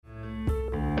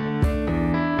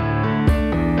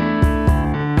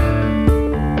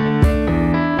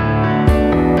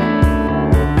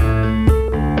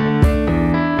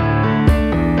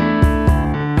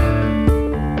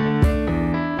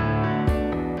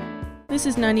This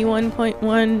is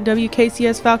 91.1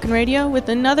 WKCS Falcon Radio with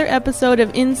another episode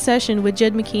of In Session with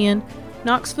Jed McKeon,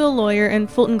 Knoxville lawyer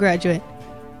and Fulton graduate.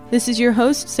 This is your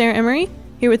host, Sarah Emery,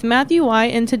 here with Matthew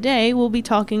White, and today we'll be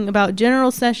talking about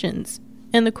general sessions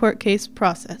and the court case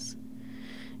process.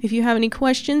 If you have any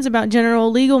questions about general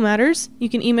legal matters, you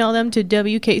can email them to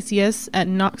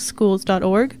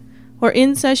wkcs@knoxschools.org or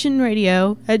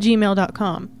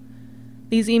insessionradio@gmail.com.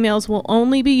 These emails will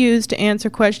only be used to answer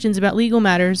questions about legal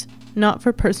matters, not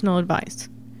for personal advice.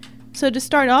 So to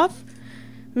start off,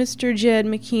 Mr. Jed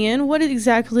McKeon, what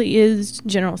exactly is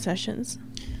general sessions?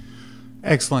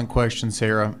 Excellent question,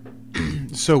 Sarah.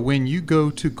 So when you go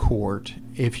to court,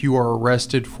 if you are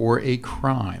arrested for a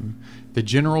crime, the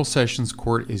General Sessions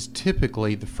Court is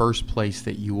typically the first place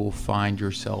that you will find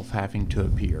yourself having to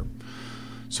appear.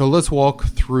 So let's walk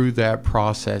through that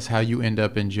process, how you end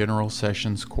up in General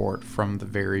Sessions Court from the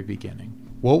very beginning.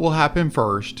 What will happen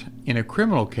first in a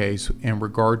criminal case in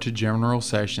regard to General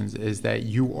Sessions is that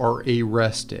you are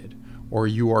arrested or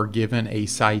you are given a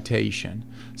citation.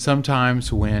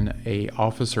 Sometimes when an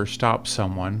officer stops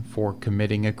someone for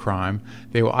committing a crime,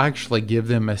 they will actually give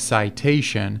them a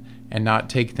citation and not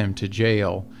take them to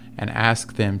jail and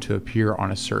ask them to appear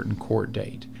on a certain court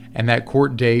date. And that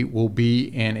court date will be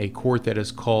in a court that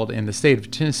is called, in the state of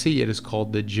Tennessee, it is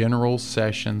called the General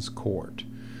Sessions Court.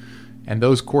 And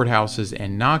those courthouses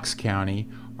in Knox County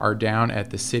are down at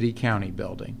the City-County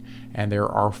building. And there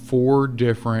are 4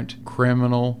 different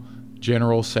criminal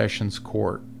General Sessions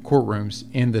courtrooms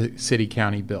in the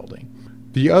City-County building.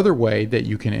 The other way that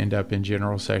you can end up in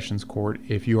General Sessions Court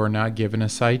if you are not given a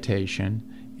citation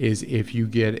is if you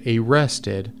get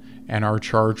arrested and are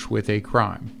charged with a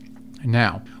crime.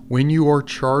 Now, when you are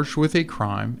charged with a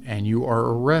crime and you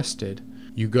are arrested,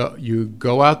 you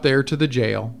go out there to the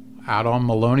jail out on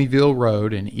Maloneyville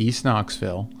Road in East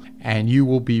Knoxville, and you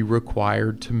will be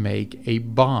required to make a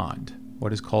bond,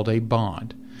 what is called a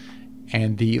bond.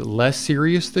 And the less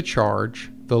serious the charge,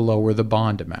 the lower the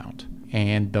bond amount.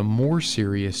 And the more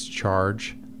serious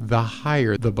charge, the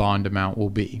higher the bond amount will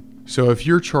be. So if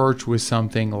you're charged with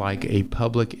something like a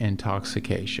public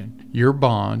intoxication, your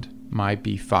bond might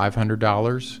be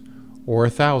 $500 or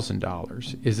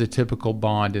 $1,000 is a typical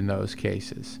bond in those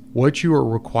cases. What you are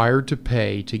required to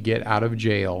pay to get out of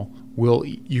jail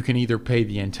you can either pay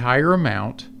the entire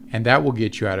amount, and that will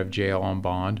get you out of jail on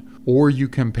bond, or you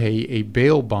can pay a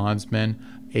bail bondsman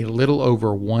a little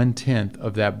over 1/10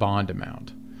 of that bond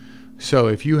amount. So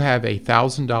if you have a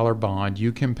 $1,000 bond,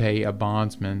 you can pay a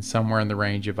bondsman somewhere in the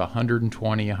range of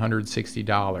 $120,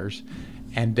 $160,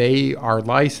 and they are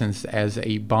licensed as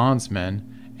a bondsman,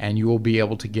 and you will be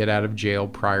able to get out of jail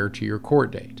prior to your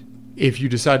court date. If you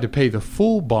decide to pay the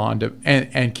full bond,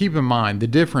 and keep in mind, the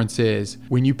difference is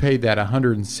when you pay that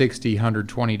 $160,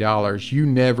 $120, you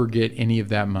never get any of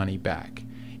that money back.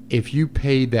 If you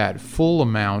pay that full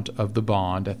amount of the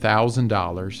bond,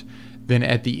 $1,000, then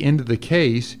at the end of the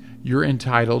case, you're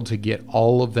entitled to get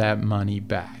all of that money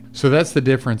back. So that's the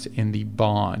difference in the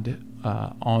bond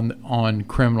on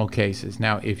criminal cases.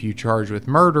 Now, if you charge with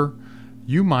murder,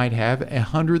 you might have a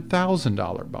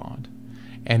 $100,000 bond.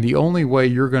 And the only way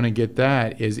you're going to get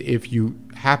that is if you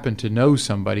happen to know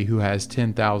somebody who has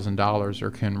 $10,000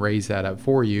 or can raise that up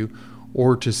for you,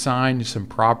 or to sign some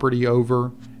property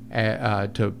over,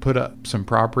 to put up some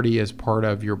property as part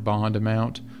of your bond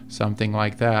amount, something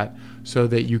like that, so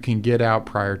that you can get out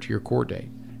prior to your court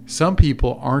date. Some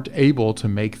people aren't able to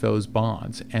make those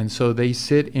bonds, and so they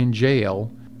sit in jail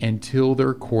until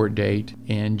their court date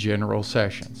in General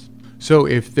Sessions. So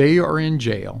if they are in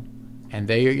jail and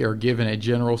they are given a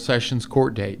General Sessions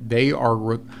court date, the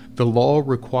law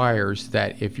requires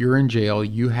that if you're in jail,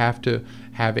 you have to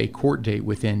have a court date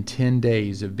within 10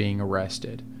 days of being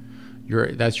arrested.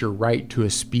 That's your right to a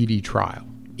speedy trial.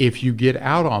 If you get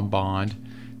out on bond,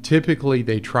 typically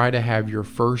they try to have your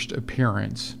first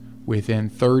appearance within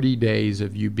 30 days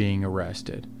of you being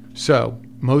arrested. So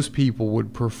most people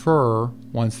would prefer,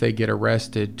 once they get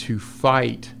arrested, to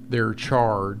fight their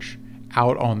charge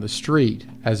out on the street,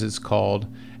 as it's called,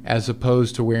 as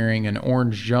opposed to wearing an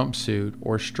orange jumpsuit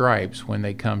or stripes when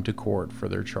they come to court for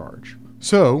their charge.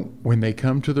 So when they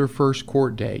come to their first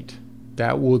court date,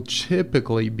 that will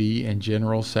typically be in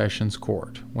General Sessions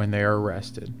Court when they are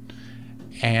arrested.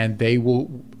 And they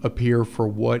will appear for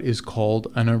what is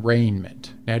called an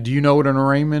arraignment. Now, do you know what an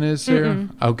arraignment is, Sarah?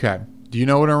 Mm-mm. Okay. Do you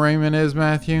know what an arraignment is,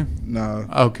 Matthew? No.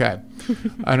 Okay.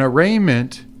 An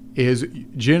arraignment is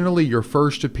generally your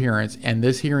first appearance, and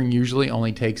this hearing usually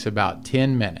only takes about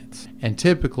 10 minutes. And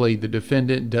typically, the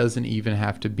defendant doesn't even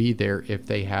have to be there if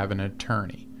they have an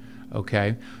attorney.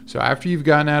 Okay? So after you've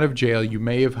gotten out of jail, you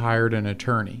may have hired an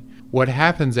attorney. what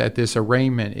happens at this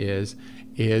arraignment is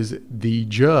the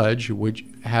judge, which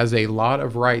has a lot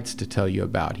of rights to tell you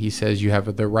about. He says you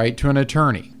have the right to an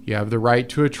attorney. You have the right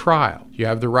to a trial. You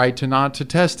have the right to not to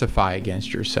testify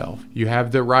against yourself. You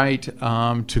have the right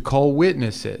to call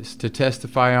witnesses to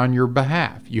testify on your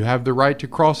behalf. You have the right to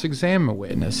cross-examine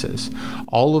witnesses.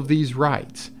 All of these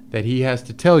rights that he has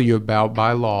to tell you about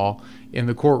by law in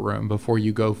the courtroom before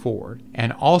you go forward.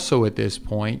 And also at this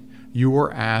point, you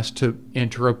are asked to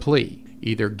enter a plea,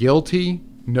 either guilty,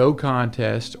 no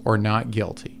contest, or not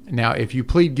guilty. Now, if you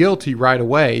plead guilty right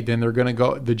away, then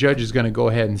the judge is going to go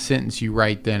ahead and sentence you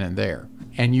right then and there.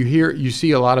 And you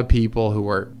see a lot of people who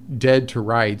are dead to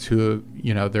rights who,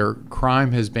 their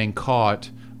crime has been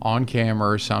caught on camera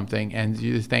or something, and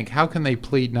you think, how can they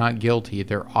plead not guilty?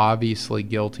 They're obviously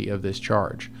guilty of this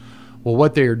charge. Well,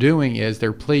 what they're doing is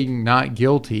they're pleading not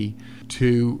guilty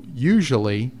to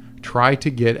usually try to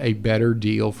get a better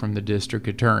deal from the district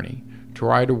attorney.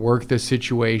 Try to work the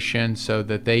situation so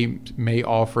that they may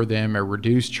offer them a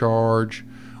reduced charge,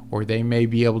 or they may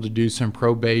be able to do some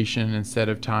probation instead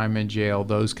of time in jail,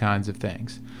 those kinds of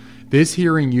things. This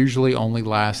hearing usually only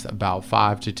lasts about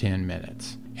 5 to 10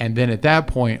 minutes. And then at that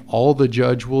point, all the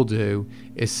judge will do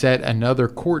is set another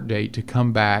court date to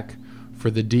come back for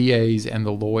the DAs and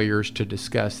the lawyers to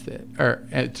discuss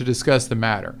the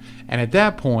matter. And at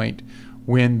that point,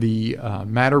 when the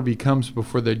matter becomes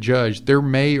before the judge, there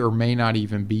may or may not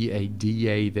even be a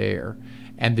DA there.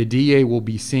 And the DA will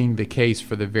be seeing the case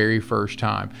for the very first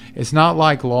time. It's not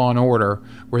like Law and Order,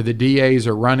 where the DAs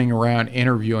are running around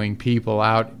interviewing people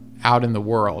out in the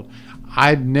world.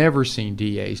 I've never seen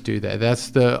DAs do that. That's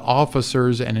the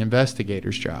officers and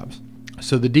investigators' jobs.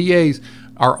 So the DAs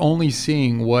are only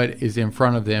seeing what is in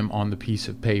front of them on the piece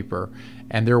of paper,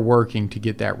 and they're working to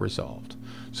get that resolved.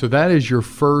 So that is your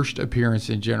first appearance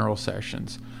in General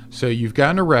Sessions. So you've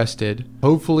gotten arrested.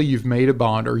 Hopefully you've made a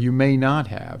bond, or you may not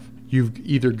have. You've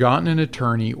either gotten an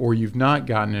attorney or you've not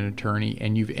gotten an attorney,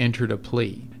 and you've entered a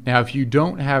plea. Now, if you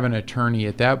don't have an attorney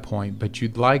at that point, but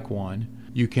you'd like one,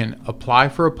 you can apply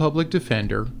for a public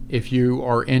defender if you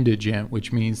are indigent,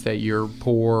 which means that you're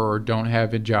poor or don't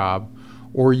have a job,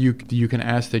 or you can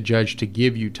ask the judge to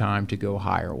give you time to go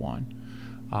hire one.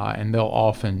 And they'll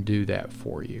often do that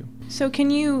for you. So can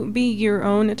you be your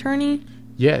own attorney?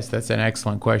 Yes, that's an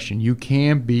excellent question. You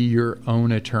can be your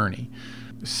own attorney.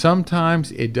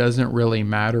 Sometimes it doesn't really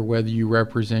matter whether you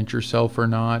represent yourself or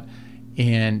not.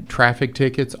 In traffic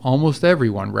tickets, almost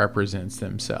everyone represents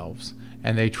themselves,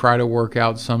 and they try to work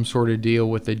out some sort of deal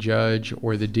with the judge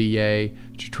or the DA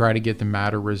to try to get the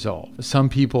matter resolved. Some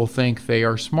people think they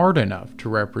are smart enough to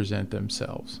represent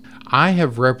themselves. I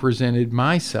have represented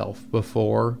myself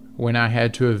before when I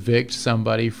had to evict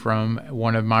somebody from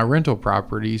one of my rental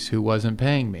properties who wasn't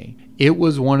paying me. It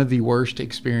was one of the worst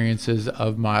experiences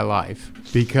of my life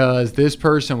because this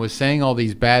person was saying all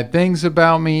these bad things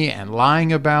about me and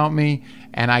lying about me,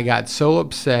 and I got so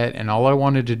upset, and all I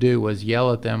wanted to do was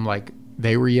yell at them like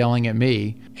they were yelling at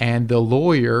me. And the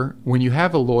lawyer, when you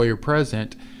have a lawyer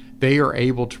present, they are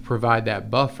able to provide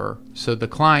that buffer so the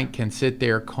client can sit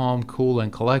there calm, cool,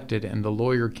 and collected, and the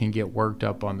lawyer can get worked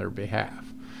up on their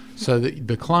behalf. So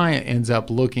the client ends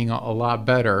up looking a lot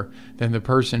better than the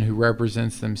person who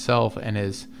represents themselves and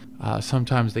is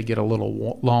sometimes they get a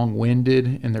little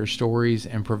long-winded in their stories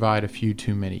and provide a few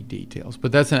too many details.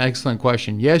 But that's an excellent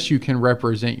question. Yes, you can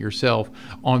represent yourself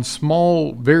on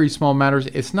small, very small matters.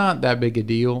 It's not that big a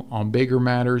deal. On bigger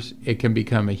matters, it can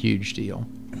become a huge deal.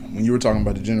 When you were talking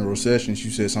about the General Sessions, you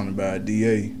said something about a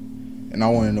DA, and I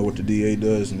want to know what the DA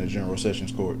does in the General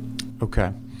Sessions Court.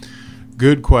 Okay.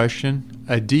 Good question.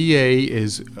 A DA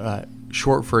is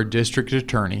short for a district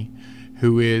attorney,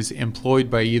 who is employed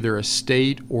by either a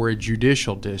state or a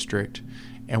judicial district,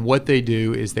 and what they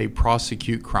do is they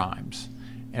prosecute crimes.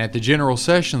 And at the General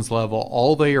Sessions level,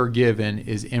 all they are given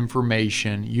is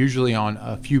information, usually on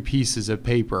a few pieces of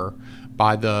paper,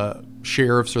 by the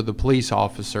sheriffs or the police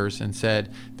officers, and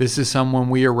said, this is someone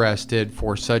we arrested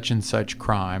for such and such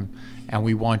crime, and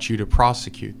we want you to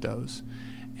prosecute those.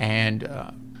 And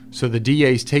so the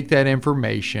DAs take that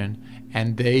information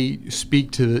and they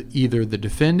speak to either the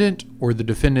defendant or the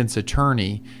defendant's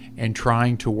attorney and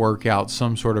trying to work out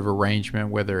some sort of arrangement,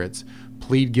 whether it's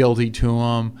plead guilty to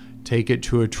them, take it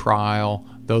to a trial,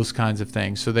 those kinds of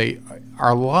things. So they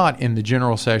are a lot in the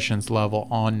General Sessions level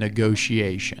on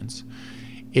negotiations.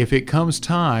 If it comes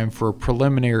time for a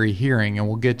preliminary hearing, and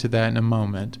we'll get to that in a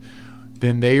moment,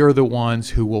 then they are the ones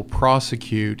who will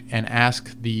prosecute and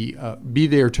ask be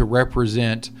there to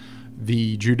represent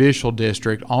the judicial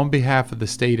district on behalf of the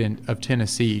state of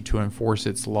Tennessee to enforce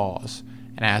its laws.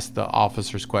 and ask the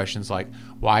officers questions like,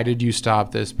 why did you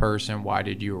stop this person? Why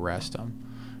did you arrest them?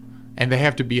 And they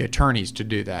have to be attorneys to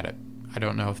do that. I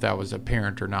don't know if that was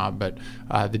apparent or not, but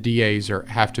the DAs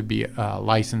have to be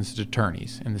licensed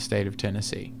attorneys in the state of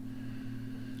Tennessee.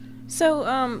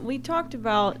 So we talked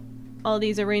about all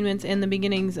these arraignments and the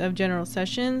beginnings of general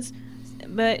sessions,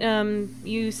 but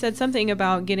you said something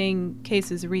about getting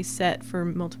cases reset for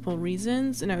multiple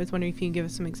reasons, and I was wondering if you can give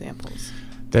us some examples.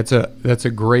 That's a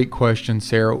great question,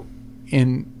 Sarah.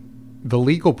 In the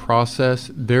legal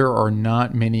process, there are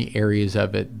not many areas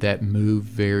of it that move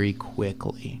very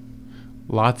quickly.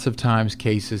 Lots of times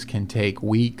cases can take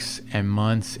weeks and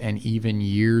months and even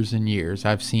years and years.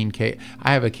 I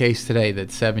have a case today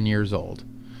that's 7 years old.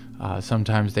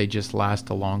 Sometimes they just last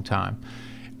a long time.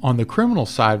 On the criminal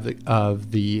side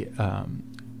of the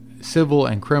civil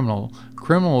and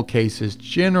criminal cases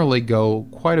generally go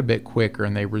quite a bit quicker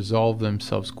and they resolve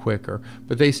themselves quicker,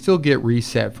 but they still get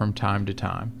reset from time to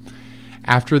time.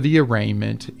 After the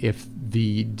arraignment, if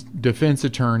the defense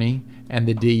attorney and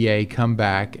the DA come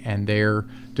back and they're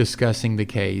discussing the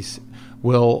case,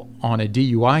 well, on a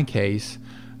DUI case,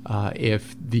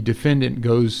 if the defendant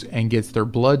goes and gets their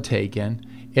blood taken,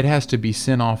 it has to be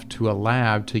sent off to a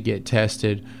lab to get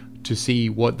tested to see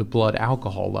what the blood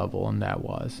alcohol level in that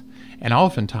was. And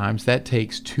oftentimes that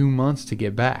takes 2 months to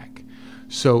get back.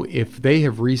 So if they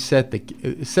have set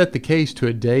the case to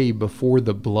a day before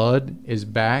the blood is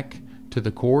back to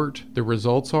the court, the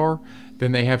results are,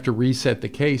 then they have to reset the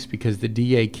case because the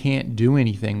DA can't do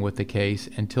anything with the case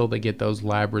until they get those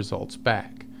lab results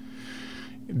back.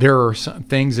 There are some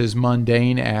things as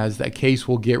mundane as that case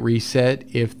will get reset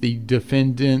if the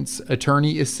defendant's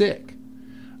attorney is sick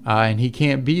and he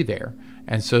can't be there,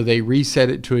 and so they reset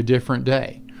it to a different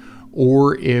day.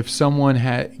 Or if someone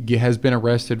has been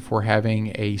arrested for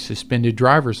having a suspended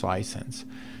driver's license,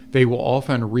 they will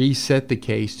often reset the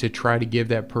case to try to give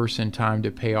that person time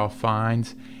to pay off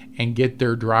fines and get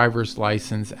their driver's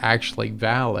license actually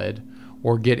valid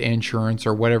or get insurance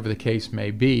or whatever the case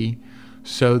may be,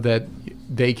 so that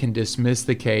they can dismiss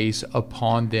the case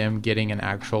upon them getting an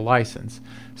actual license.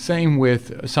 Same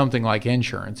with something like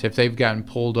insurance. If they've gotten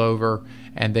pulled over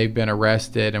and they've been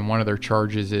arrested and one of their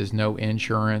charges is no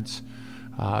insurance,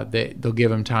 they'll give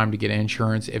them time to get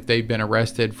insurance. If they've been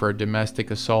arrested for a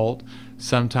domestic assault,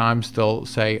 sometimes they'll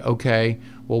say, okay,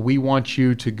 well, we want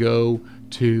you to go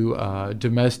to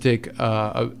domestic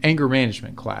anger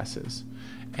management classes,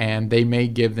 and they may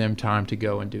give them time to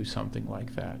go and do something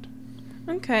like that.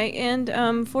 Okay,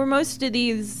 and for most of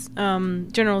these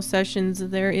general sessions,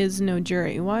 there is no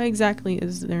jury. Why exactly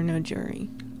is there no jury?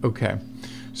 Okay,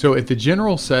 so at the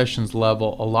general sessions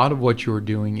level, a lot of what you're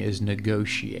doing is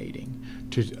negotiating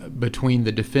between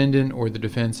the defendant or the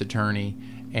defense attorney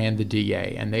and the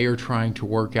DA, and they are trying to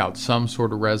work out some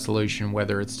sort of resolution,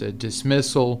 whether it's a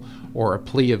dismissal or a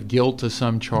plea of guilt to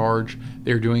some charge.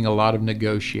 They're doing a lot of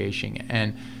negotiating,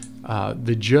 and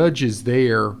the judges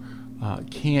there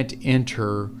can't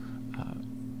enter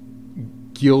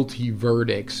guilty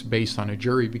verdicts based on a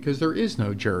jury because there is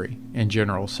no jury in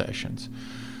general sessions.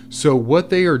 So what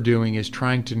they are doing is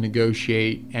trying to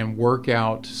negotiate and work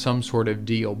out some sort of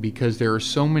deal, because there are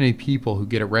so many people who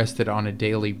get arrested on a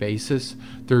daily basis.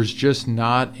 There's just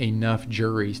not enough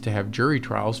juries to have jury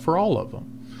trials for all of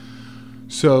them.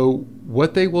 So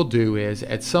what they will do is,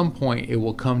 at some point, it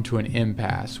will come to an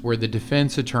impasse where the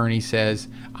defense attorney says,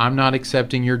 I'm not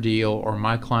accepting your deal, or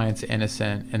my client's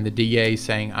innocent, and the DA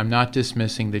saying, I'm not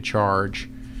dismissing the charge,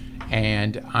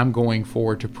 and I'm going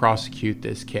forward to prosecute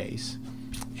this case.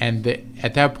 And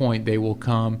at that point, they will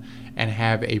come and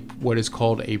have what is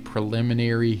called a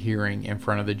preliminary hearing in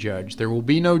front of the judge. There will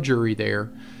be no jury there.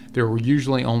 There will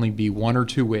usually only be one or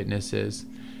two witnesses,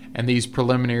 and these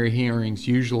preliminary hearings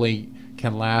usually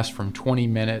can last from 20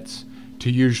 minutes to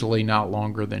usually not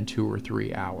longer than 2 or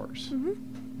 3 hours. Mm-hmm.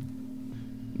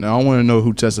 Now, I want to know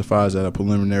who testifies at a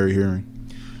preliminary hearing.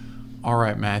 All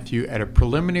right, Matthew. At a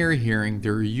preliminary hearing,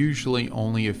 there are usually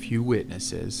only a few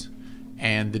witnesses,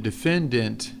 and the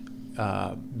defendant,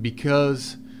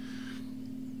 because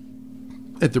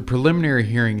at the preliminary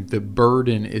hearing, the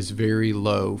burden is very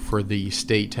low for the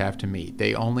state to have to meet.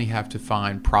 They only have to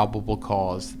find probable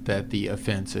cause that the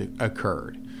offense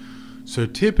occurred. So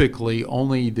typically,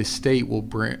 only the state will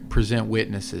present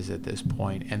witnesses at this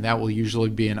point, and that will usually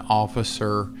be an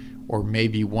officer or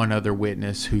maybe one other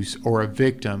witness or a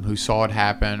victim who saw it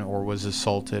happen or was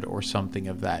assaulted or something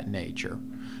of that nature.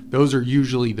 Those are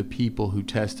usually the people who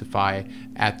testify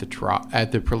at the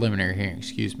preliminary hearing.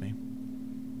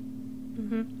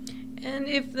 Mm-hmm. And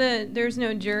if there's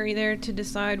no jury there to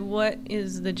decide, what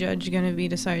is the judge going to be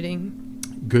deciding?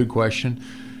 Good question.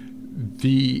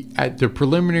 At the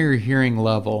preliminary hearing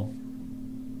level,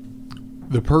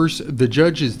 the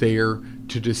judge is there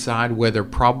to decide whether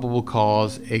probable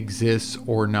cause exists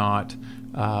or not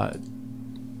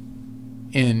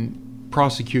in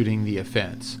prosecuting the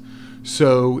offense.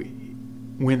 So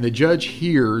when the judge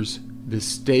hears the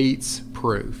state's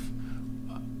proof,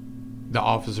 the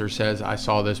officer says, I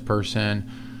saw this person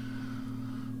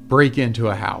break into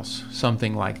a house,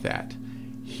 something like that.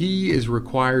 He is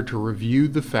required to review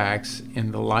the facts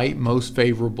in the light most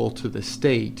favorable to the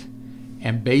state,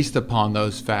 and based upon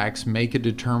those facts, make a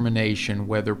determination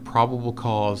whether probable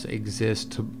cause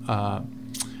exists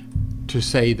to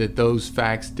say that those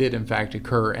facts did in fact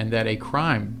occur and that a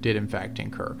crime did in fact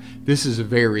occur. This is a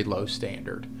very low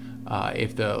standard.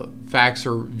 If the facts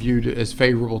are viewed as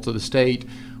favorable to the state,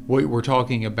 what we're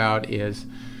talking about is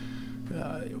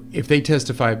if they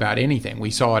testify about anything,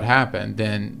 we saw it happen,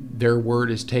 then their word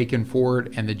is taken for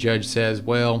it, and the judge says,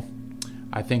 well,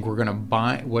 I think we're going to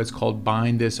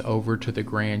bind this over to the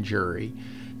grand jury.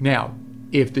 Now,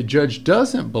 if the judge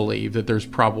doesn't believe that there's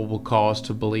probable cause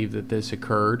to believe that this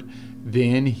occurred,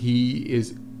 then he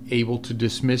is able to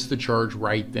dismiss the charge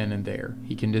right then and there.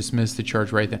 He can dismiss the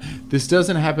charge right then. This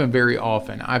doesn't happen very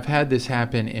often. I've had this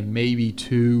happen in maybe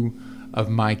 2 of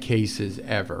my cases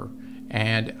ever.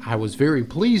 And I was very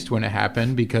pleased when it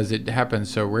happened because it happens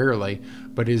so rarely,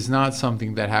 but it is not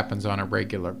something that happens on a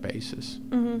regular basis.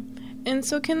 Mm-hmm. And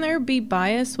so can there be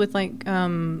bias with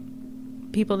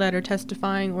people that are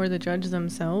testifying or the judge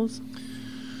themselves?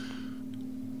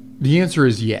 The answer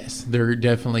is yes. There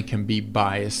definitely can be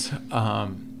bias.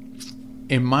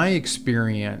 In my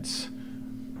experience,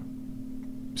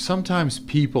 sometimes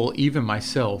people, even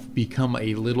myself, become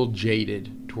a little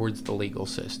jaded towards the legal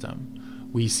system.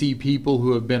 We see people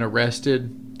who have been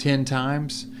arrested 10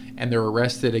 times and they're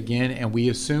arrested again, and we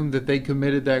assume that they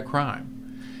committed that crime.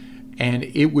 And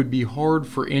it would be hard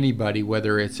for anybody,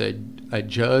 whether it's a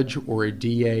judge or a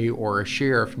DA or a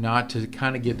sheriff, not to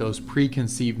kind of get those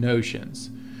preconceived notions.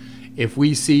 If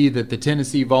we see that the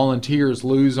Tennessee Volunteers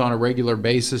lose on a regular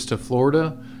basis to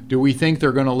Florida, do we think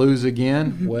they're going to lose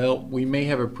again? Mm-hmm. Well, we may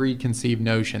have a preconceived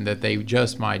notion that they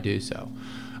just might do so.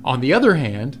 On the other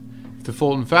hand, if the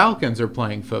Fulton Falcons are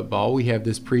playing football, we have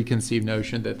this preconceived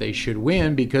notion that they should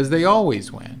win because they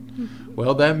always win. Mm-hmm.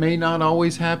 Well, that may not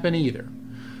always happen either.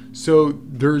 So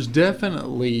there's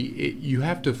definitely, you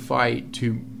have to fight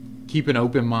to keep an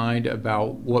open mind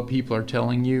about what people are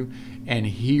telling you and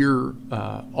hear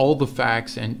all the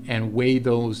facts and weigh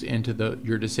those into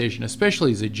your decision,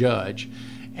 especially as a judge.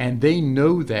 And they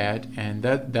know that, and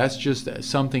that's just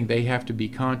something they have to be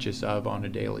conscious of on a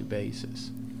daily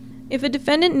basis. If a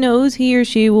defendant knows he or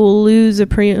she will lose a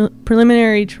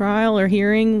preliminary trial or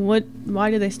hearing,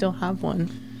 why do they still have one?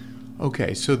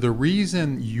 Okay, so the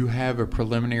reason you have a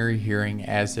preliminary hearing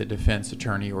as a defense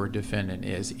attorney or defendant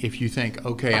is if you think,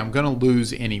 okay, I'm going to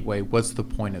lose anyway, what's the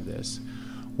point of this?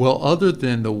 Well, other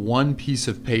than the one piece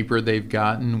of paper they've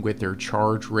gotten with their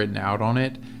charge written out on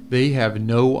it, they have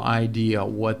no idea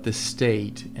what the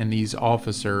state and these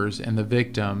officers and the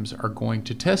victims are going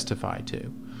to testify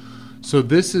to. So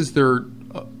this is their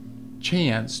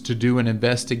chance to do an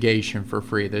investigation for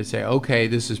free. They say, okay,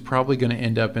 this is probably going to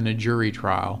end up in a jury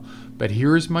trial, but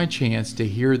here's my chance to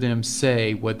hear them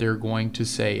say what they're going to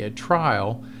say at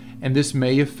trial, and this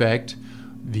may affect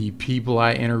the people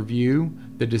I interview,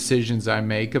 the decisions I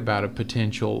make about a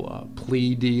potential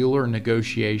plea deal or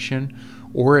negotiation,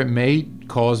 or it may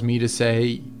cause me to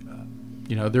say,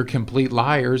 they're complete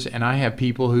liars, and I have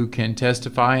people who can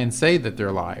testify and say that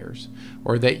they're liars,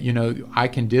 or that, I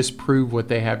can disprove what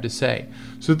they have to say.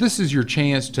 So this is your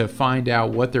chance to find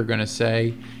out what they're going to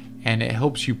say, and it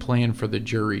helps you plan for the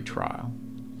jury trial.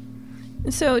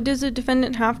 So does a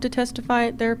defendant have to testify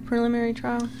at their preliminary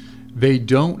trial? They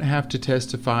don't have to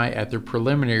testify at their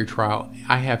preliminary trial.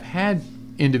 I have had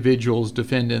individuals,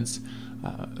 defendants,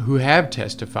 who have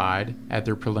testified at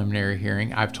their preliminary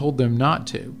hearing. I've told them not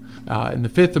to. In the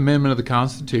Fifth Amendment of the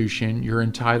Constitution, you're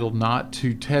entitled not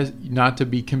to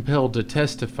be compelled to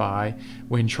testify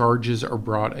when charges are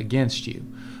brought against you.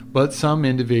 But some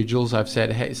individuals I've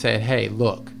said, hey,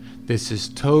 look, this is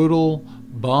total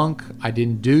bunk. I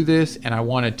didn't do this, and I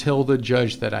want to tell the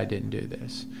judge that I didn't do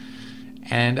this.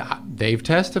 And they've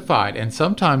testified, and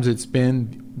sometimes it's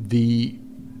been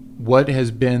what has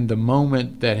been the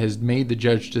moment that has made the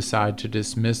judge decide to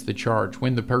dismiss the charge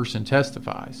when the person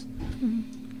testifies. Mm-hmm.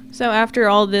 So after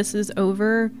all this is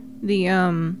over, the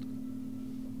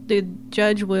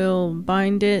judge will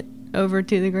bind it over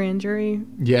to the grand jury?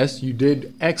 Yes, you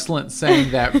did excellent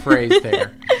saying that phrase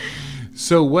there.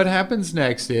 So what happens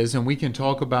next is, and we can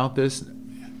talk about this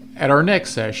at our next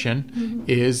session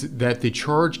is that the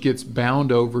charge gets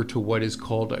bound over to what is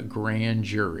called a grand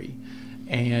jury.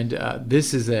 And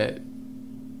this is a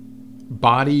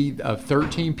body of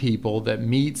 13 people that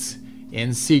meets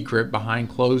in secret behind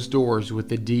closed doors with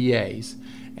the DAs.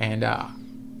 And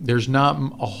there's not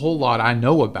a whole lot I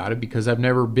know about it because I've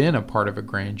never been a part of a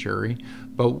grand jury,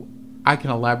 but I can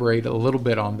elaborate a little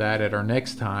bit on that at our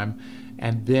next time.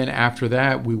 And then after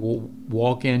that, we will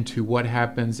walk into what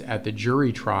happens at the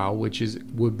jury trial, which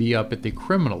would be up at the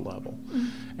criminal level.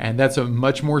 And that's a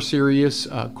much more serious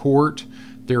court.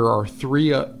 There are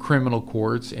 3 criminal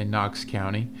courts in Knox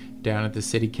County down at the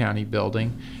City County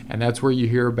building. And that's where you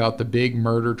hear about the big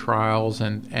murder trials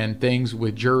and things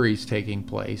with juries taking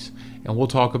place. And we'll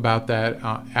talk about that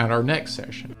at our next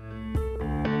session.